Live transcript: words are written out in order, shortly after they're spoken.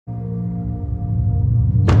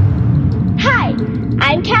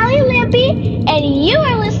I'm Callie Lampy, and you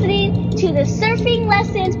are listening to the Surfing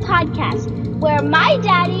Lessons podcast, where my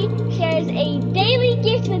daddy shares a daily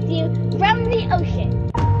gift with you from the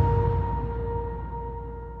ocean.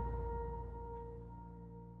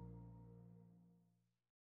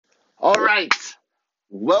 All right.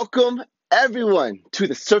 Welcome, everyone, to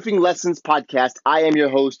the Surfing Lessons podcast. I am your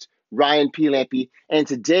host, Ryan P. Lampy, and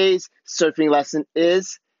today's surfing lesson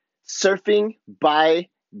is surfing by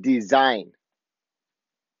design.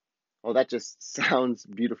 Oh, that just sounds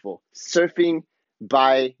beautiful. Surfing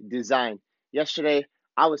by design. Yesterday,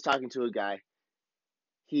 I was talking to a guy.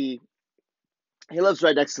 He lives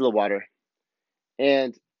right next to the water,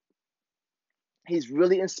 and he's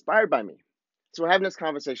really inspired by me. So we're having this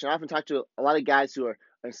conversation. I often talk to a lot of guys who are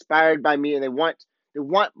inspired by me, and they want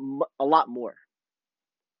a lot more.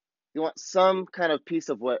 They want some kind of piece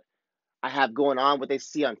of what I have going on, what they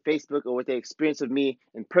see on Facebook, or what they experience with me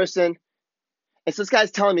in person. And so this guy's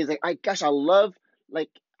telling me, he's like, gosh, I love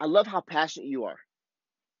how passionate you are.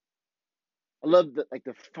 I love the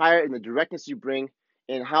fire and the directness you bring,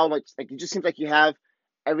 and how much it just seems like you have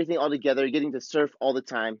everything all together. You're getting to surf all the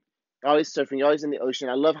time. You're always surfing. You're always in the ocean.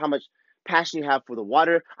 I love how much passion you have for the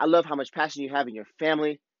water. I love how much passion you have in your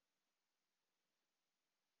family.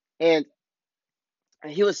 And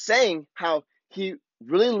he was saying how he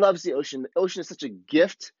really loves the ocean. The ocean is such a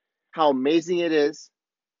gift, how amazing it is.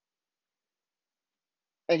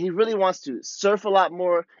 And he really wants to surf a lot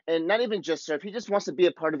more, and not even just surf. He just wants to be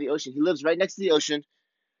a part of the ocean. He lives right next to the ocean.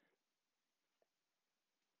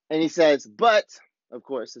 And he says, but, of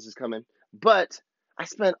course, this is coming, but I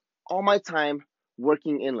spend all my time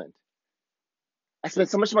working inland. I spend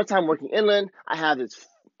so much of my time working inland. I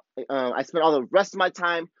spend all the rest of my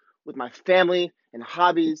time with my family and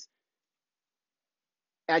hobbies.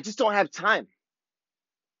 And I just don't have time.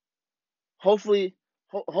 Hopefully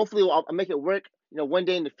I'll make it work. One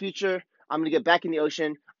day in the future, I'm gonna get back in the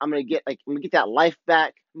ocean. I'm gonna get that life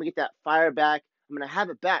back. I'm gonna get that fire back. I'm gonna have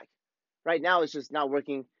it back. Right now, it's just not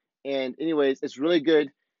working. And anyways, it's really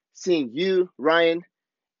good seeing you, Ryan.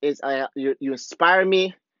 You inspire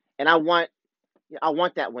me, and I want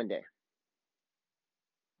that one day.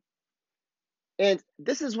 And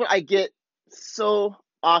this is what I get so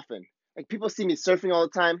often. Like, people see me surfing all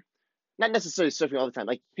the time. Not necessarily surfing all the time.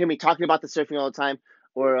 Like, hear me talking about the surfing all the time,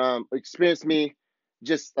 or experience me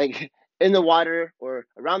just like in the water or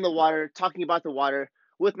around the water, talking about the water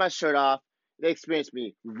with my shirt off. They experience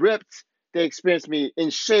me ripped. They experience me in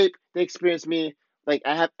shape. They experience me like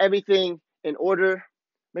I have everything in order.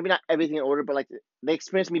 Maybe not everything in order, but like they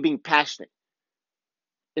experience me being passionate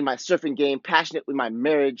in my surfing game, passionate with my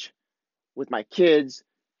marriage, with my kids,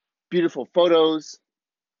 beautiful photos.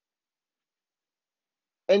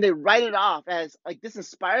 And they write it off as like, this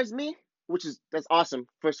inspires me, that's awesome,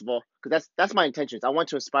 first of all, because that's my intentions. I want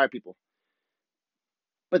to inspire people.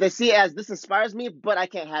 But they see it as, this inspires me, but I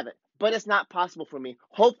can't have it. But it's not possible for me.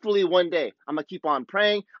 Hopefully one day I'm gonna keep on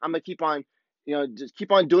praying. I'm gonna keep on, just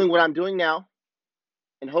keep on doing what I'm doing now,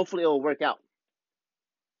 and hopefully it will work out.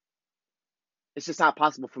 It's just not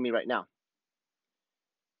possible for me right now.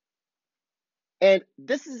 And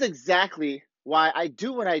this is exactly why I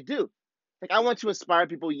do what I do. Like, I want to inspire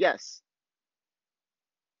people, yes.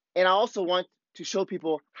 And I also want to show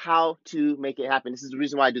people how to make it happen. This is the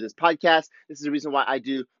reason why I do this podcast. This is the reason why I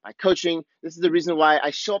do my coaching. This is the reason why I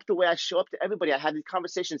show up the way I show up to everybody. I have these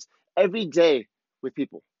conversations every day with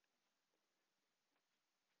people.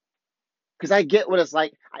 Because I get what it's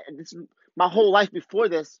like. My whole life before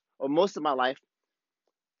this, or most of my life,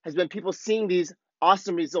 has been people seeing these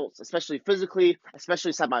awesome results, especially physically, especially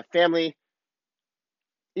inside my family,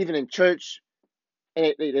 even in church.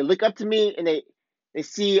 And they look up to me, and they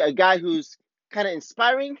see a guy who's kind of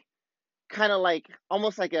inspiring, kind of like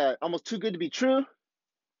almost too good to be true.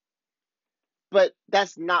 But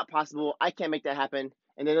that's not possible. I can't make that happen.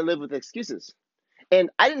 And then they live with excuses. And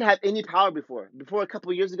I didn't have any power before. Before, a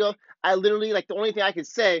couple of years ago, I literally, the only thing I could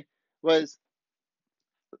say was,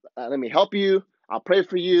 let me help you. I'll pray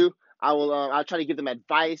for you. I'll try to give them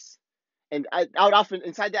advice. And I would often,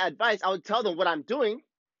 inside that advice, I would tell them what I'm doing.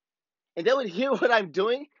 And they would hear what I'm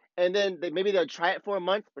doing. And then maybe they'll try it for a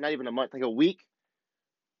month, or not even a month, like a week,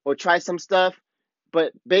 or try some stuff.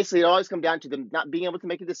 But basically, it always comes down to them not being able to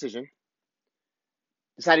make a decision,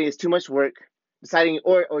 deciding it's too much work, deciding,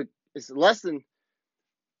 or it's less than,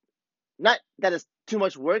 not that it's too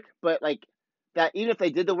much work, but like that even if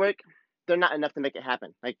they did the work, they're not enough to make it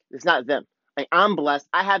happen. Like, it's not them. Like, I'm blessed.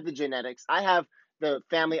 I have the genetics. I have the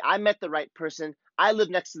family. I met the right person. I live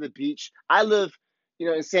next to the beach. I live,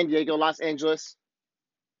 in San Diego, Los Angeles.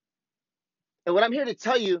 And what I'm here to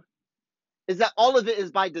tell you is that all of it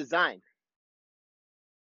is by design.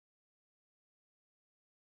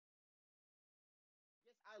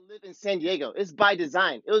 live in San Diego. It's by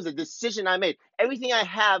design. It was a decision I made. Everything I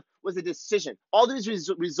have was a decision. All these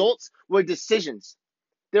results were decisions.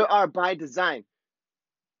 They are by design.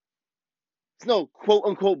 It's no quote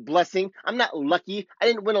unquote blessing. I'm not lucky. I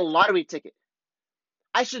didn't win a lottery ticket.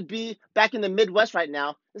 I should be back in the Midwest right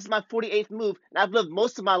now. This is my 48th move, and I've lived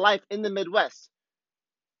most of my life in the Midwest.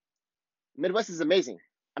 Midwest is amazing.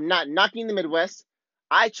 I'm not knocking the Midwest.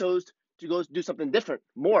 I chose to go do something different,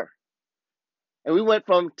 more. And we went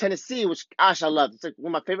from Tennessee, which, gosh, I love. It's like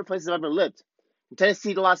one of my favorite places I've ever lived. From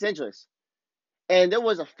Tennessee to Los Angeles. And there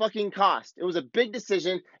was a fucking cost. It was a big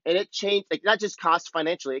decision, and it changed, like, not just cost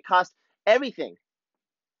financially. It cost everything.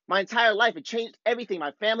 My entire life, it changed everything.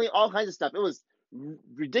 My family, all kinds of stuff. It was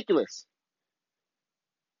ridiculous.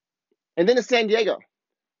 And then to San Diego.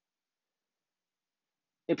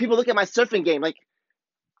 And people look at my surfing game like,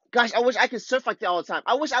 gosh, I wish I could surf like that all the time.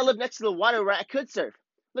 I wish I lived next to the water where I could surf.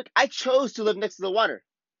 Look, I chose to live next to the water.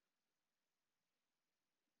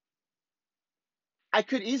 I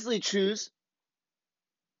could easily choose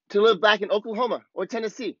to live back in Oklahoma or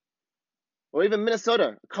Tennessee or even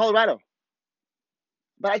Minnesota, Colorado.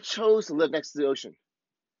 But I chose to live next to the ocean.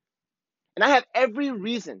 And I have every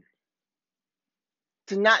reason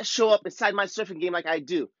to not show up inside my surfing game like I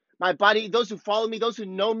do. My body, those who follow me, those who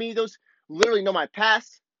know me, those who literally know my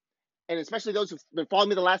past, and especially those who've been following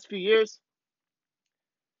me the last few years,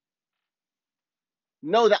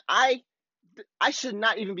 know that I should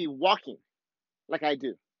not even be walking like I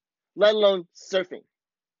do, let alone surfing.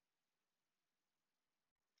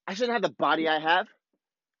 I shouldn't have the body I have.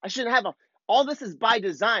 I shouldn't have all this is by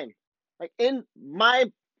design. Like in my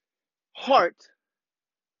heart,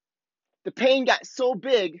 the pain got so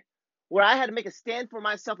big where I had to make a stand for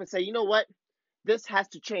myself and say, you know what? This has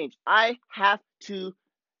to change. I have to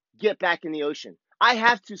get back in the ocean. I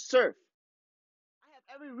have to surf. I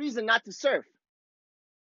have every reason not to surf.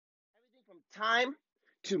 Everything from time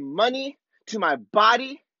to money to my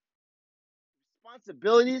body,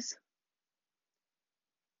 responsibilities,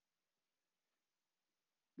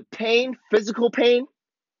 the pain, physical pain.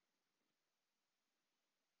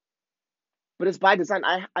 But it's by design.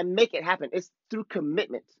 I make it happen. It's through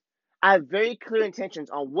commitment. I have very clear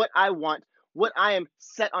intentions on what I want, what I am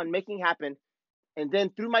set on making happen. And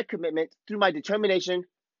then through my commitment, through my determination,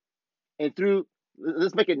 and through,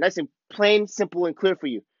 let's make it nice and plain, simple, and clear for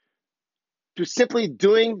you. Through simply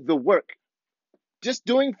doing the work. Just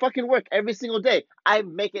doing fucking work every single day. I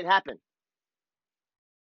make it happen.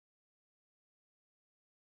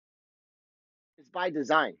 It's by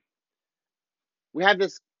design. We have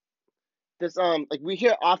this like we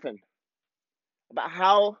hear often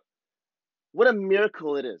about what a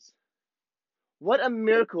miracle it is. What a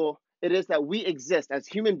miracle it is that we exist as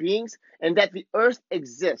human beings and that the earth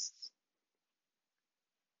exists.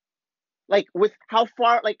 Like with how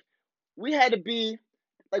far, like we had to be,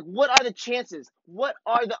 like what are the chances? What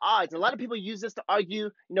are the odds? A lot of people use this to argue,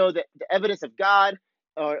 the evidence of God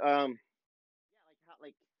or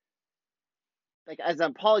like as an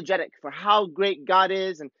apologetic for how great God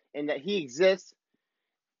is and that he exists.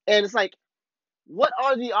 And it's like, what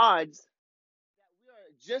are the odds that we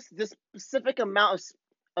are just this specific amount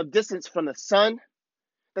of distance from the sun,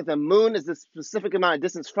 that the moon is this specific amount of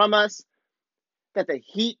distance from us, that the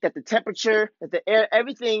heat, that the temperature, that the air,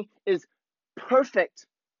 everything is perfect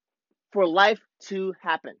for life to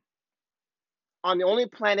happen. On the only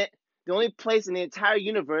planet, the only place in the entire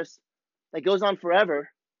universe that goes on forever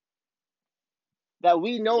that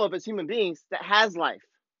we know of as human beings that has life.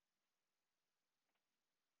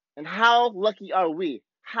 And how lucky are we?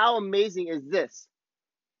 How amazing is this?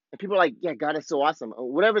 And people are like, yeah, God is so awesome,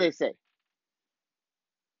 or whatever they say.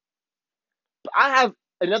 But I have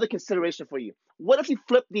another consideration for you. What if you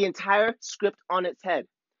flip the entire script on its head?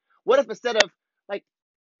 What if instead of like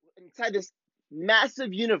inside this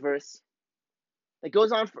massive universe that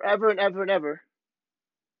goes on forever and ever and ever,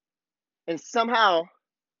 and somehow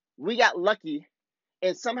we got lucky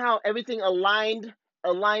and somehow everything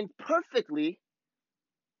aligned perfectly,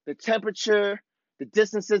 the temperature, the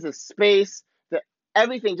distances, the space,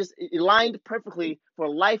 everything just aligned perfectly for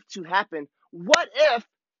life to happen. What if,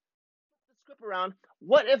 the script around,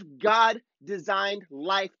 what if God designed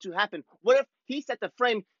life to happen? What if he set the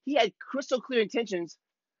frame, he had crystal clear intentions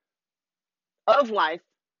of life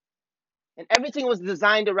and everything was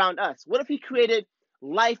designed around us? What if he created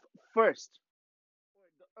life first, or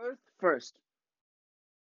the earth first?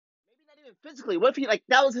 Maybe not even physically. What if he, like,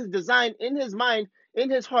 that was his design in his mind, in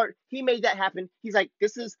his heart? He made that happen. He's like,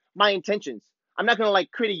 this is my intentions. I'm not going to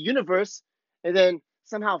like create a universe and then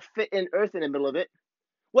somehow fit in earth in the middle of it.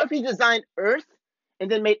 What if he designed earth and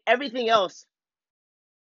then made everything else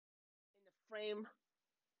in the frame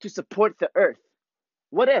to support the earth?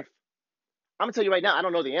 What if? I'm gonna tell you right now, I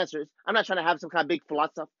don't know the answers. I'm not trying to have some kind of big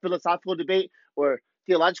philosophical debate or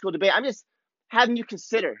theological debate. I'm just having you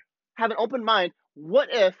consider, have an open mind. What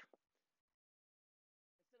if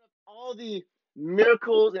all the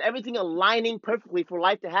miracles and everything aligning perfectly for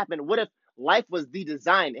life to happen, what if life was the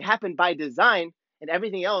design? It happened by design and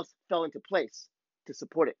everything else fell into place to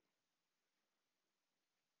support it.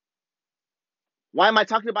 Why am I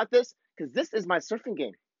talking about this? Because this is my surfing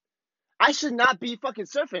game. I should not be fucking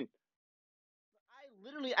surfing.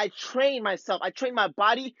 I train myself. I train my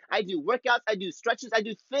body. I do workouts. I do stretches. I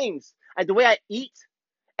do things. The way I eat,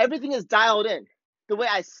 everything is dialed in. The way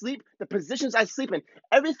I sleep, the positions I sleep in,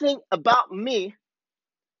 everything about me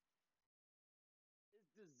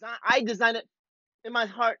is designed. I design it in my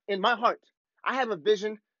heart. I have a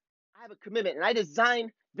vision. I have a commitment, and I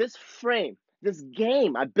design this frame, this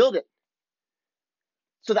game. I build it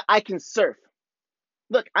so that I can surf.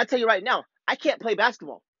 Look, I tell you right now, I can't play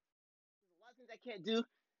basketball. There's a lot of things I can't do.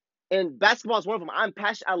 And basketball is one of them. I'm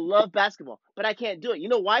passionate. I love basketball, but I can't do it. You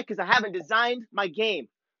know why? Because I haven't designed my game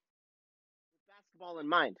with basketball in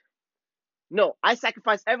mind. No, I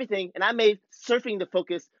sacrificed everything and I made surfing the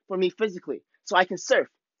focus for me physically so I can surf.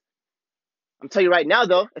 I'm telling you right now,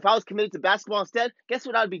 though, if I was committed to basketball instead, guess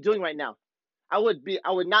what I would be doing right now? I would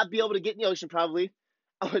not be able to get in the ocean probably.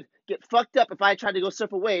 I would get fucked up if I tried to go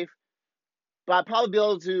surf a wave, but I'd probably be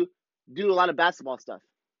able to do a lot of basketball stuff.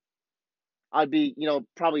 I'd be,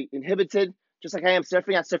 probably inhibited, just like I am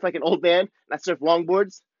surfing. I surf like an old man. I surf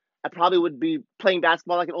longboards. I probably would be playing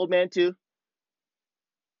basketball like an old man too.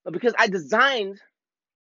 But because I designed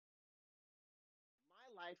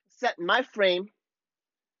my life, set my frame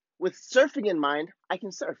with surfing in mind, I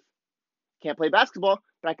can surf. Can't play basketball,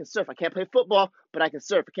 but I can surf. I can't play football, but I can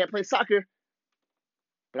surf. I can't play soccer,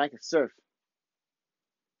 but I can surf.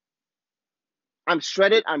 I'm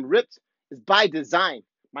shredded. I'm ripped. It's by design.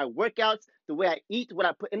 My workouts, the way I eat, what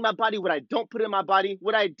I put in my body, what I don't put in my body,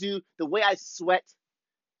 what I do, the way I sweat,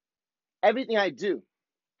 everything I do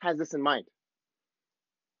has this in mind.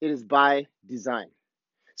 It is by design.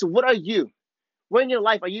 So what are you? Where in your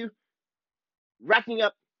life are you racking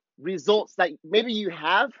up results that maybe you've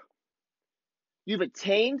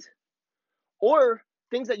attained, or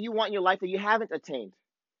things that you want in your life that you haven't attained?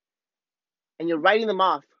 And you're writing them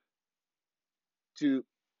off to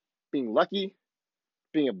being lucky,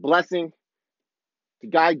 being a blessing, to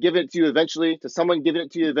God giving it to you eventually, to someone giving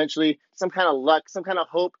it to you eventually, some kind of luck, some kind of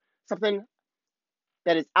hope, something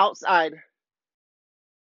that is outside of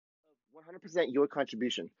 100% your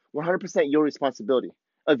contribution, 100% your responsibility,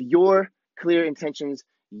 of your clear intentions,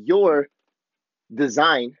 your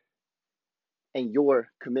design, and your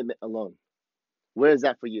commitment alone. Where is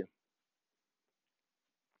that for you?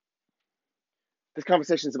 This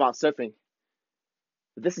conversation is about surfing,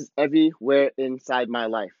 but this is everywhere inside my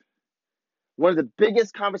life. One of the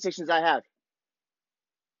biggest conversations I have,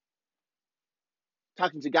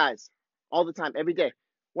 talking to guys all the time, every day,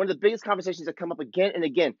 one of the biggest conversations that come up again and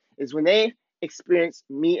again is when they experience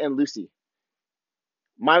me and Lucy.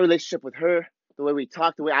 My relationship with her, the way we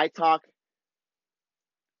talk, the way I talk,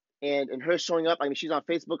 and her showing up. I mean, she's on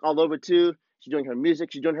Facebook all over too. She's doing her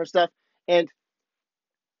music, she's doing her stuff. And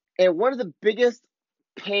one of the biggest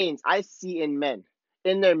pains I see in men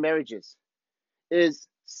in their marriages is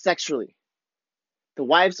sexually. The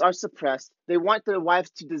wives are suppressed. They want their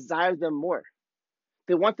wives to desire them more.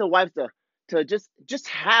 They want their wives to just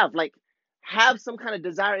have some kind of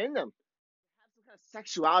desire in them, have some kind of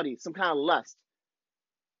sexuality, some kind of lust,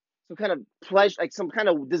 some kind of pleasure, like some kind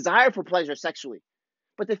of desire for pleasure sexually.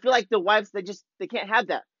 But they feel like the wives, they can't have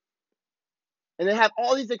that. And they have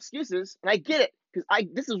all these excuses, and I get it, because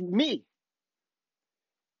this is me.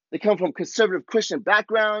 They come from conservative Christian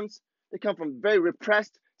backgrounds. They come from very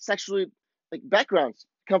repressed sexually backgrounds.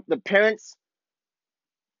 The parents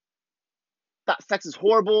thought sex is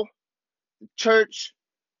horrible. The church,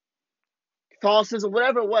 Catholicism,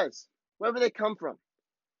 whatever it was, wherever they come from,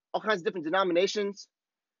 all kinds of different denominations.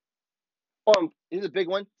 Here's a big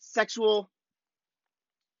one: sexual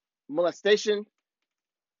molestation,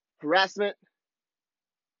 harassment,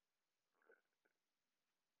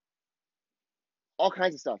 all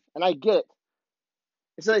kinds of stuff. And I get it.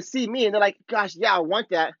 And so they see me and they're like, gosh, yeah, I want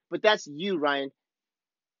that. But that's you, Ryan.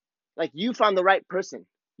 Like, you found the right person.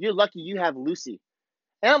 You're lucky you have Lucy.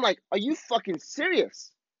 And I'm like, are you fucking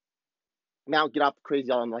serious? I mean, I don't get off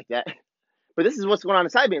crazy on them like that. But this is what's going on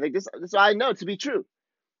inside me. Like, this is what I know to be true.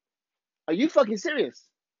 Are you fucking serious?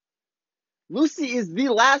 Lucy is the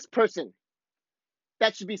last person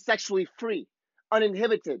that should be sexually free,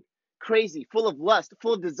 uninhibited, crazy, full of lust,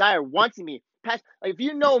 full of desire, wanting me. Like, if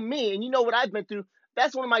you know me and you know what I've been through,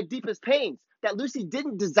 That's one of my deepest pains, that Lucy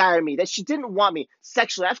didn't desire me, that she didn't want me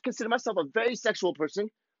sexually. I consider myself a very sexual person.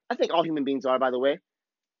 I think all human beings are, by the way.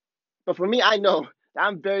 But for me, I know that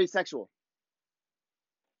I'm very sexual.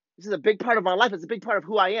 This is a big part of my life. It's a big part of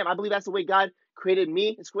who I am. I believe that's the way God created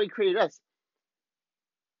me. It's the way He created us.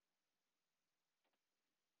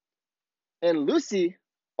 And Lucy,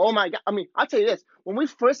 oh my God. I mean, I'll tell you this. When we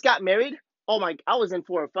first got married, oh my, I was in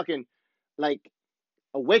for a fucking, like,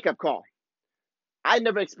 a wake-up call. I'd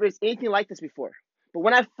never experienced anything like this before. But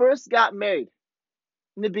when I first got married,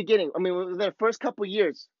 in the beginning, I mean, within the first couple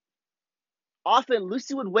years, often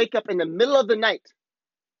Lucy would wake up in the middle of the night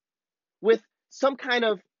with some kind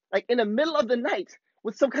of, like in the middle of the night,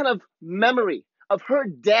 with some kind of memory of her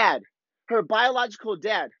dad, her biological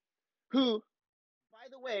dad, who, by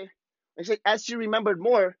the way, as she remembered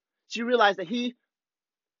more, she realized that he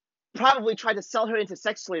probably tried to sell her into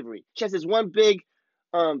sex slavery. She has this one big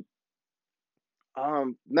memory,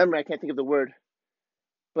 I can't think of the word,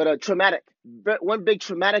 but one big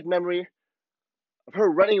traumatic memory of her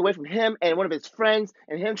running away from him and one of his friends,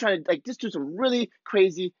 and him trying to like just do some really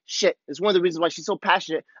crazy shit. It's one of the reasons why she's so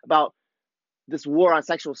passionate about this war on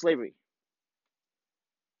sexual slavery.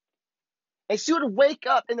 And she would wake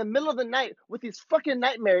up in the middle of the night with these fucking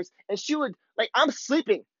nightmares, and she would, like, I'm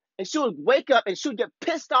sleeping, and she would wake up and she would get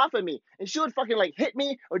pissed off at me, and she would fucking like hit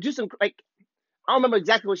me or do some, like, I don't remember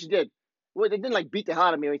exactly what she did. Well, they didn't like beat the hell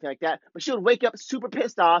out of me or anything like that, but she would wake up super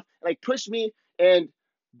pissed off, like push me and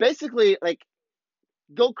basically like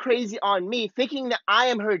go crazy on me, thinking that I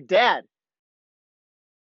am her dad.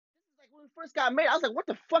 This is like when we first got married. I was like, what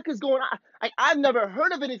the fuck is going on? Like, I've never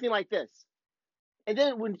heard of anything like this. And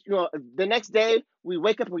then when the next day we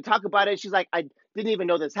wake up and we talk about it, she's like, I didn't even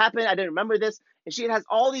know this happened. I didn't remember this. And she has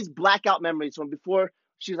all these blackout memories from before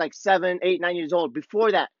she was like 7, 8, 9 years old.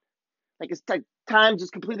 Before that, like it's like time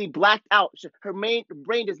just completely blacked out. Her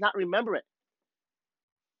brain does not remember it.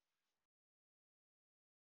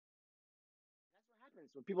 That's what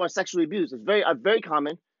happens when people are sexually abused. It's very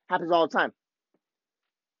common. Happens all the time.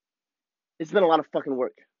 It's been a lot of fucking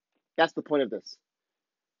work. That's the point of this.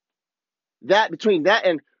 That between that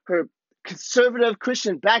and her conservative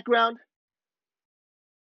Christian background,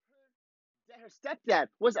 her stepdad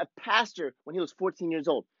was a pastor when he was 14 years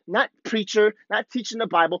old. Not preacher, not teaching the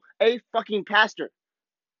Bible, a fucking pastor.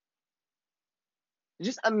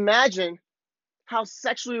 Just imagine how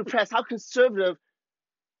sexually repressed, how conservative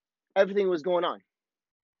everything was going on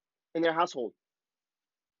in their household.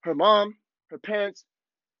 Her mom, her parents,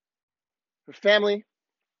 her family.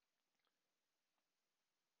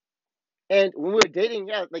 And when we were dating,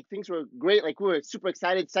 yeah, like things were great. Like we were super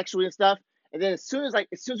excited sexually and stuff. And then as soon as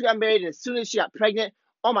we got married and as soon as she got pregnant,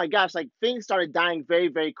 oh my gosh, like things started dying very,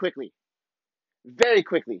 very quickly. Very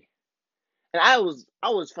quickly. And I was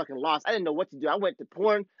fucking lost. I didn't know what to do. I went to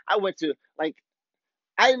porn. I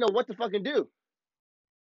didn't know what to fucking do.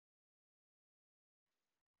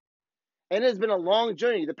 And it's been a long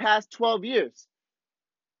journey, the past 12 years.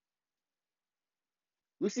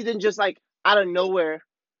 Lucy didn't just like out of nowhere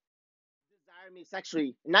desire me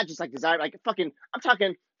sexually, not just like desire, like fucking, I'm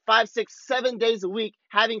talking 5, 6, 7 days a week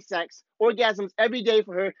having sex, orgasms every day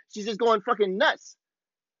for her. She's just going fucking nuts.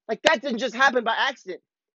 Like that didn't just happen by accident.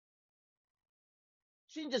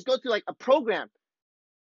 She didn't just go through like a program.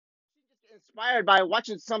 She didn't just get inspired by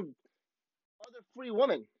watching some other free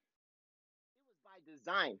woman. It was by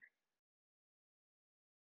design. And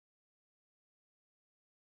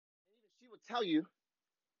even she would tell you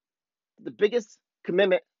the biggest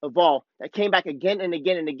commitment of all that came back again and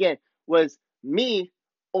again and again was me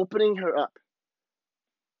opening her up.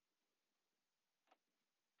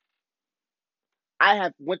 I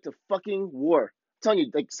have went to fucking war. I'm telling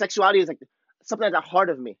you, like sexuality is like something at the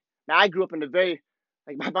heart of me. Now I grew up in a very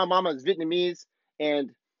like my mama is Vietnamese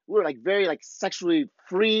and we were like very like sexually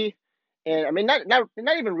free, and I mean not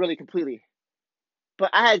even really completely,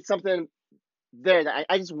 but I had something there that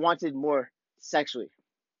I just wanted more sexually.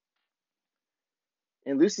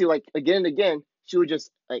 And Lucy, like again and again, she would just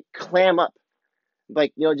like clam up,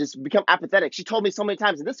 like just become apathetic. She told me so many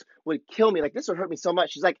times, and this would kill me. Like this would hurt me so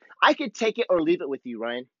much. She's like, I could take it or leave it with you,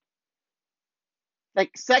 Ryan.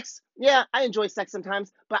 Like sex, yeah, I enjoy sex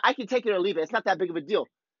sometimes, but I can take it or leave it. It's not that big of a deal.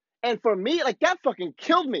 And for me, like that fucking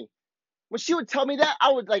killed me. When she would tell me that,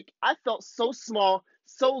 I felt so small,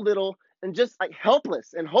 so little, and just like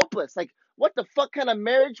helpless and hopeless. Like, what the fuck kind of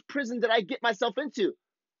marriage prison did I get myself into?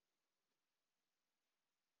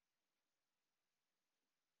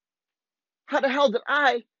 How the hell did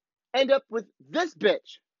I end up with this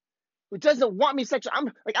bitch who doesn't want me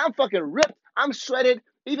sexually? I'm fucking ripped. I'm shredded.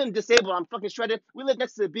 Even disabled, I'm fucking shredded. We live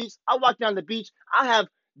next to the beach. I walk down the beach. I have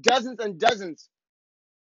dozens and dozens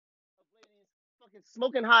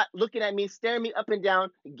smoking hot, looking at me, staring me up and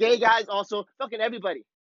down. Gay guys also, fucking everybody.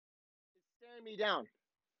 Staring me down,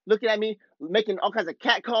 looking at me, making all kinds of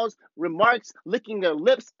cat calls, remarks, licking their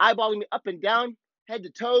lips, eyeballing me up and down, head to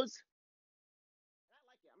toes. I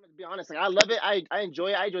like it. I'm gonna be honest. Like, I love it. I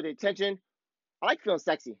enjoy it. I enjoy the attention. I like feeling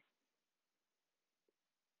sexy.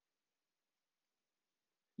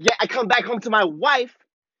 Yet I come back home to my wife,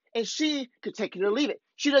 and she could take it or leave it.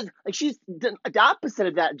 She does, like, she's the opposite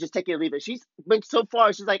of that. Just take it or leave it. She's went so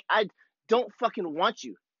far. She's like, I don't fucking want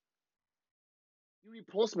you. You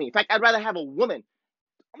repulse me. In fact, I'd rather have a woman.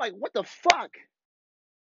 I'm like, what the fuck?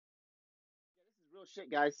 Yeah, this is real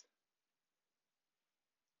shit, guys.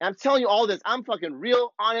 And I'm telling you all this. I'm fucking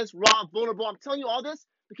real, honest, raw, vulnerable. I'm telling you all this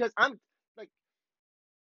because I'm like,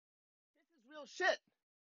 this is real shit.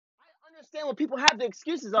 I understand when people have the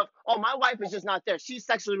excuses of, oh, my wife is just not there. She's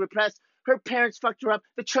sexually repressed. Her parents fucked her up.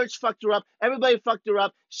 The church fucked her up. Everybody fucked her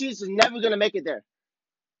up. She's just never going to make it there.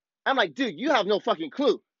 I'm like, dude, you have no fucking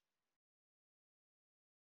clue.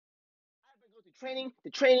 I've been going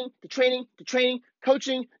through training,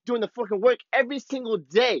 coaching, doing the fucking work every single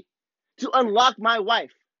day to unlock my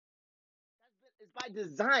wife. It's by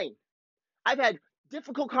design. I've had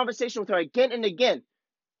difficult conversations with her again and again.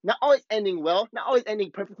 Not always ending well, not always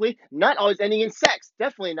ending perfectly, not always ending in sex.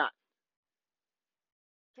 Definitely not.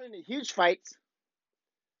 Turning into huge fights,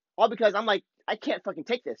 all because I'm like, I can't fucking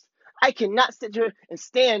take this. I cannot sit here and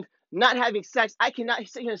stand not having sex. I cannot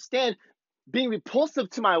sit here and stand being repulsive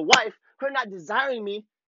to my wife, her not desiring me,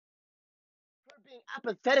 her being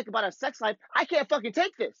apathetic about our sex life. I can't fucking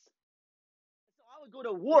take this. So I would go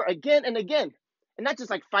to war again and again. And not just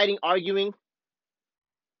like fighting, arguing,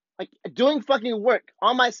 like doing fucking work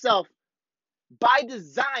on myself by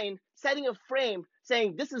design, setting a frame,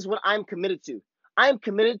 saying this is what I'm committed to. I am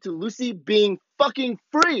committed to Lucy being fucking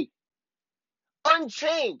free,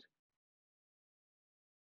 unchained.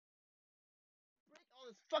 Break all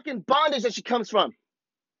this fucking bondage that she comes from.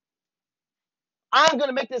 I'm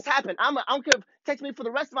gonna make this happen. I'm gonna text me for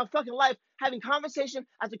the rest of my fucking life, having conversation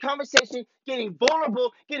after conversation, getting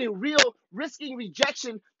vulnerable, getting real, risking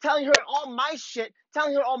rejection, telling her all my shit,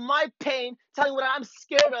 telling her all my pain, telling her what I'm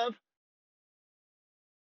scared of.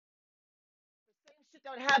 The same shit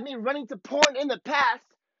that would have me running to porn in the past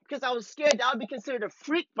because I was scared that I would be considered a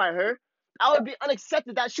freak by her. I would be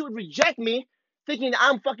unaccepted, that she would reject me, thinking that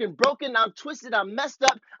I'm fucking broken, I'm twisted, I'm messed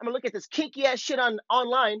up. I'm gonna look at this kinky ass shit online. I'll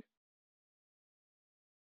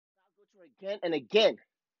go to her again and again.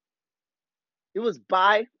 It was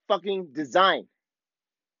by fucking design.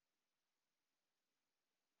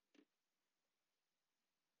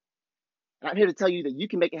 And I'm here to tell you that you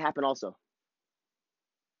can make it happen also.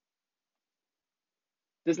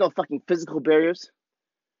 There's no fucking physical barriers.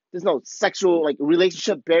 There's no sexual, like,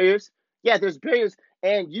 relationship barriers. Yeah, there's barriers.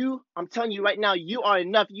 And you, I'm telling you right now, you are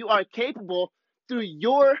enough. You are capable through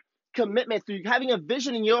your commitment, through having a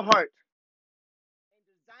vision in your heart, and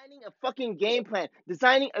designing a fucking game plan,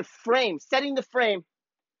 designing a frame, setting the frame,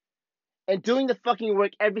 and doing the fucking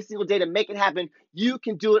work every single day to make it happen. You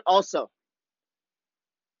can do it also.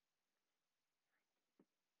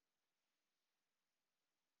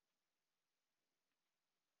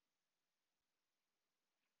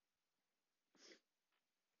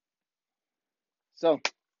 So,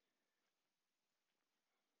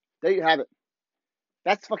 there you have it.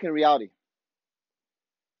 That's fucking reality.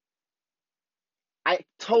 I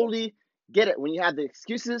totally get it. When you have the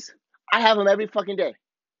excuses, I have them every fucking day.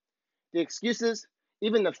 The excuses,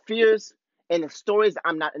 even the fears and the stories that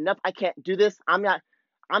I'm not enough, I can't do this, I'm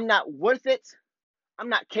not worth it, I'm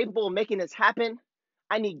not capable of making this happen,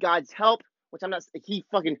 I need God's help, which I'm not.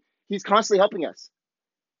 He's constantly helping us.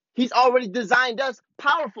 He's already designed us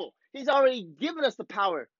powerful. He's already given us the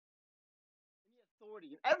power, the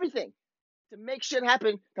authority, and everything to make shit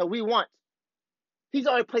happen that we want. He's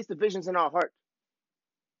already placed the visions in our heart.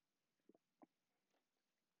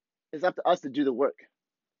 It's up to us to do the work.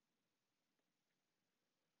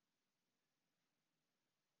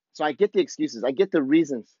 So I get the excuses, I get the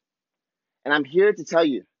reasons, and I'm here to tell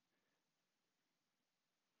you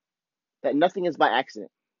that nothing is by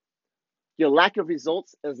accident. Your lack of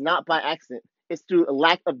results is not by accident. It's through a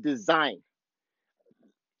lack of design,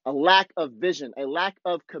 a lack of vision, a lack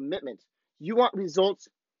of commitment. You want results.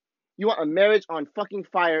 You want a marriage on fucking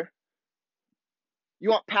fire.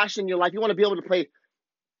 You want passion in your life. You want to be able to play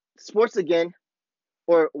sports again,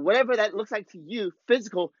 or whatever that looks like to you,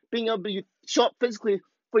 physical, being able to show up physically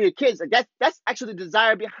for your kids. Like that's actually the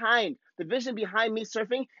desire behind, the vision behind me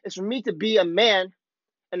surfing is for me to be a man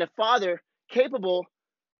and a father capable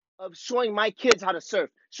of showing my kids how to surf,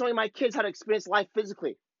 showing my kids how to experience life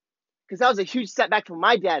physically. Because that was a huge setback for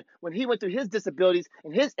my dad when he went through his disabilities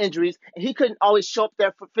and his injuries, and he couldn't always show up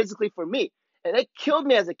there physically for me. And it killed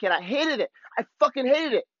me as a kid. I hated it. I fucking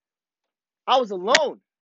hated it. I was alone.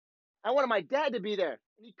 I wanted my dad to be there,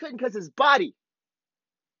 and he couldn't because his body.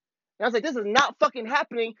 And I was like, this is not fucking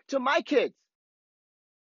happening to my kids.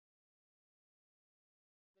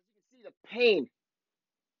 You can see the pain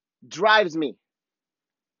drives me.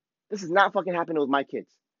 This is not fucking happening with my kids.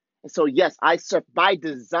 And so, yes, I surf by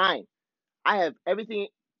design. I have everything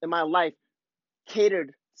in my life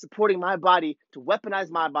catered, supporting my body, to weaponize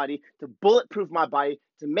my body, to bulletproof my body,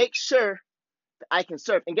 to make sure that I can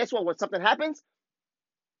surf. And guess what? When something happens,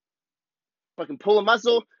 if I can pull a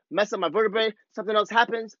muscle, mess up my vertebrae, something else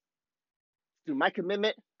happens, through my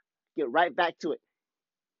commitment, get right back to it.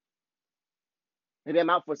 Maybe I'm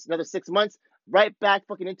out for another 6 months, right back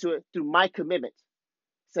fucking into it through my commitment.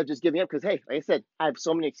 Instead of just giving up, because hey, like I said, I have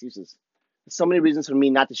so many excuses. There's so many reasons for me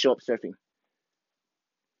not to show up surfing.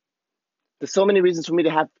 There's so many reasons for me to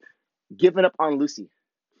have given up on Lucy.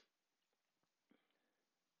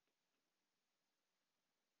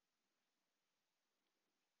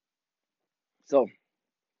 So,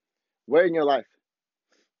 where in your life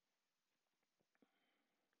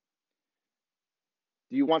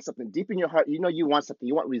do you want something deep in your heart? You know you want something.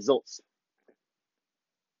 You want results.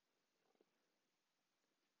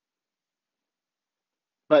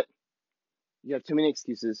 But you have too many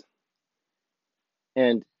excuses.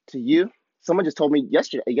 And to you, someone just told me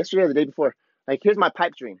yesterday or the day before, like, here's my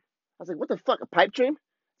pipe dream. I was like, what the fuck, a pipe dream? Does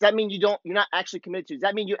that mean you're not actually committed to it? Does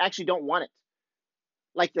that mean you actually don't want it?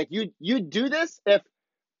 Like you do this if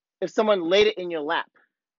someone laid it in your lap.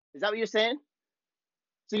 Is that what you're saying?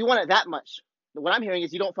 So you want it that much. But what I'm hearing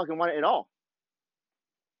is you don't fucking want it at all.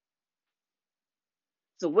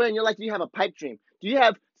 So where in your life do you have a pipe dream? Do you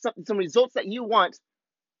have some results that you want,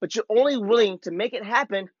 but you're only willing to make it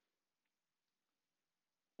happen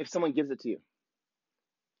if someone gives it to you?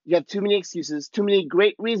 You have too many excuses, too many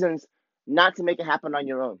great reasons not to make it happen on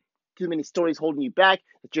your own. Too many stories holding you back,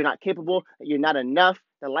 that you're not capable, that you're not enough,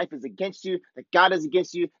 that life is against you, that God is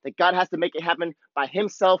against you, that God has to make it happen by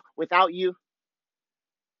himself without you.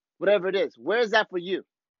 Whatever it is, where is that for you?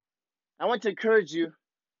 I want to encourage you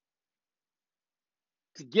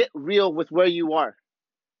to get real with where you are.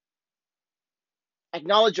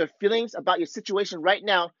 Acknowledge your feelings about your situation right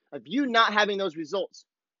now of you not having those results,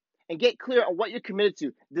 and get clear on what you're committed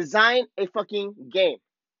to. Design a fucking game.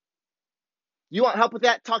 You want help with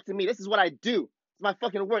that? Talk to me. This is what I do. It's my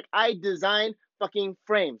fucking work. I design fucking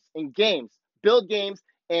frames and games, build games,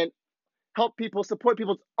 and help people, support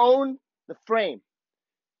people to own the frame,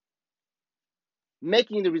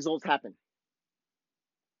 making the results happen.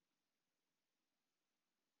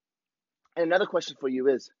 And another question for you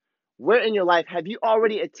is, where in your life have you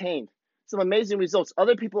already attained some amazing results?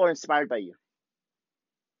 Other people are inspired by you.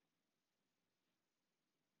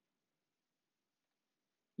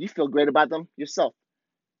 You feel great about them yourself.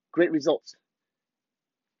 Great results.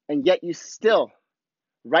 And yet you still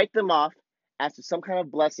write them off as to some kind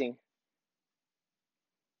of blessing,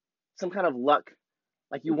 some kind of luck,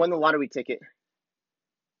 like you won the lottery ticket.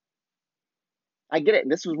 I get it.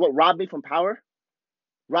 This was what robbed me from power,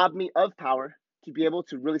 robbed me of power to be able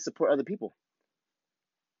to really support other people.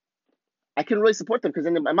 I couldn't really support them because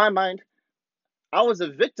in my mind, I was a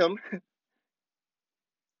victim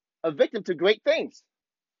to great things.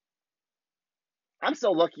 I'm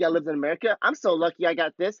so lucky I lived in America. I'm so lucky I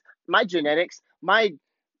got this. My genetics, my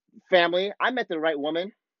family, I met the right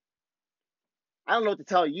woman. I don't know what to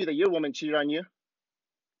tell you that your woman cheated on you.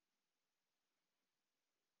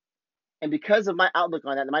 And because of my outlook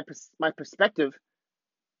on that, my perspective,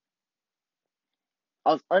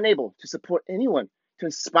 I was unable to support anyone, to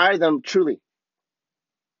inspire them truly,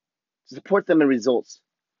 to support them in results,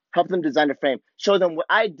 help them design a frame, show them what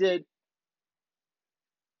I did,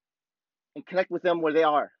 and connect with them where they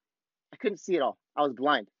are. I couldn't see it all. I was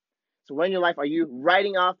blind. So where in your life are you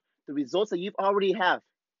writing off the results that you've already have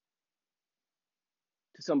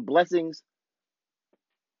to some blessings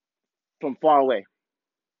from far away?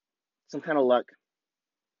 Some kind of luck,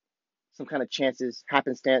 some kind of chances,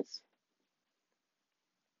 happenstance.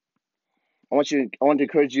 I want to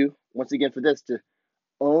encourage you once again for this, to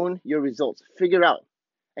own your results. Figure out,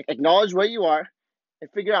 acknowledge where you are,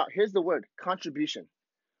 and figure out, here's the word, contribution.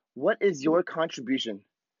 What is your contribution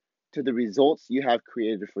to the results you have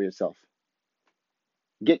created for yourself?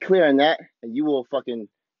 Get clear on that, and you will fucking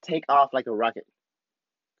take off like a rocket.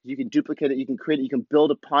 You can duplicate it, you can create it, you can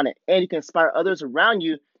build upon it, and you can inspire others around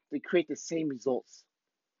you to create the same results.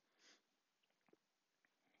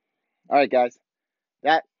 All right, guys,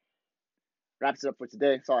 that wraps it up for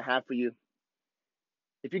today. That's all I have for you.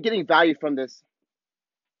 If you're getting value from this,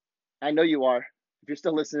 I know you are. If you're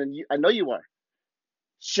still listening, I know you are.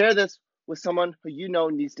 Share this with someone who you know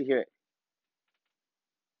needs to hear it.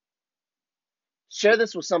 Share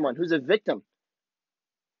this with someone who's a victim,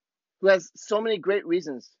 who has so many great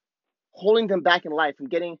reasons holding them back in life from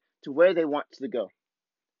getting to where they want to go.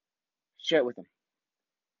 Share it with them.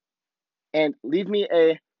 And leave me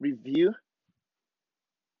a review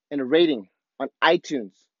and a rating on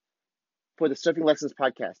iTunes for the Surfing Lessons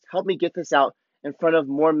podcast. Help me get this out in front of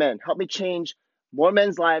more men. Help me change more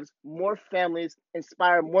men's lives, more families,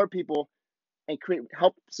 inspire more people, and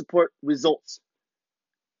help support results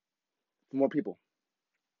for more people.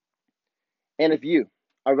 And if you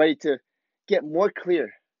are ready to get more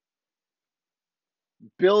clear,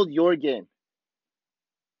 build your game,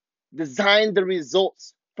 design the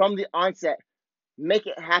results from the onset, make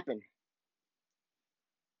it happen.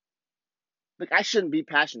 Like, I shouldn't be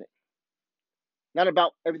passionate. Not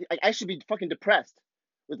about everything. Like, I should be fucking depressed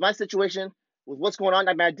with my situation, with what's going on.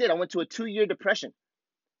 I mean, I went to a 2-year depression.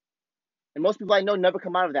 And most people I know never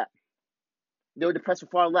come out of that. They were depressed for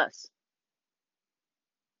far less.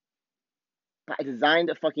 But I designed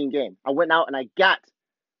a fucking game. I went out and I got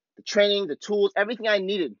the training, the tools, everything I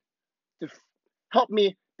needed to help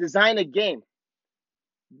me design a game,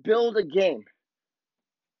 build a game,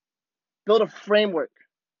 build a framework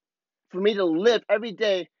for me to live every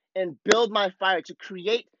day and build my fire, to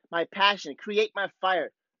create my passion, create my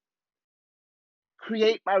fire,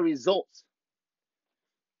 create my results.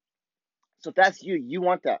 So if that's you, you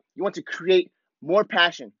want that. You want to create more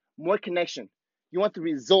passion, more connection. You want the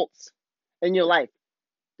results in your life,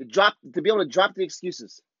 to be able to drop the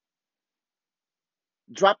excuses,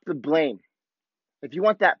 drop the blame. If you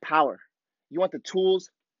want that power, you want the tools,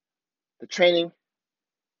 the training,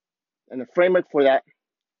 and the framework for that,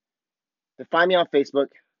 then find me on Facebook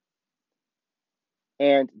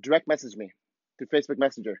and direct message me through Facebook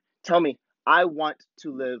Messenger. Tell me, I want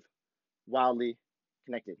to live wildly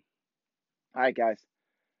connected. All right, guys.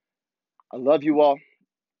 I love you all.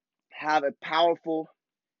 Have a powerful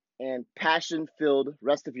and passion-filled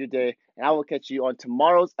rest of your day, and I will catch you on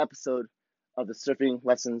tomorrow's episode of the Surfing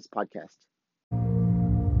Lessons podcast.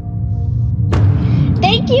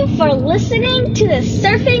 Thank you for listening to the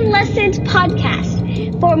Surfing Lessons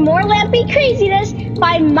podcast. For more Lampy craziness,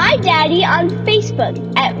 find my daddy on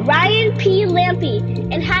Facebook at Ryan P. Lampy,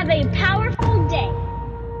 and have a powerful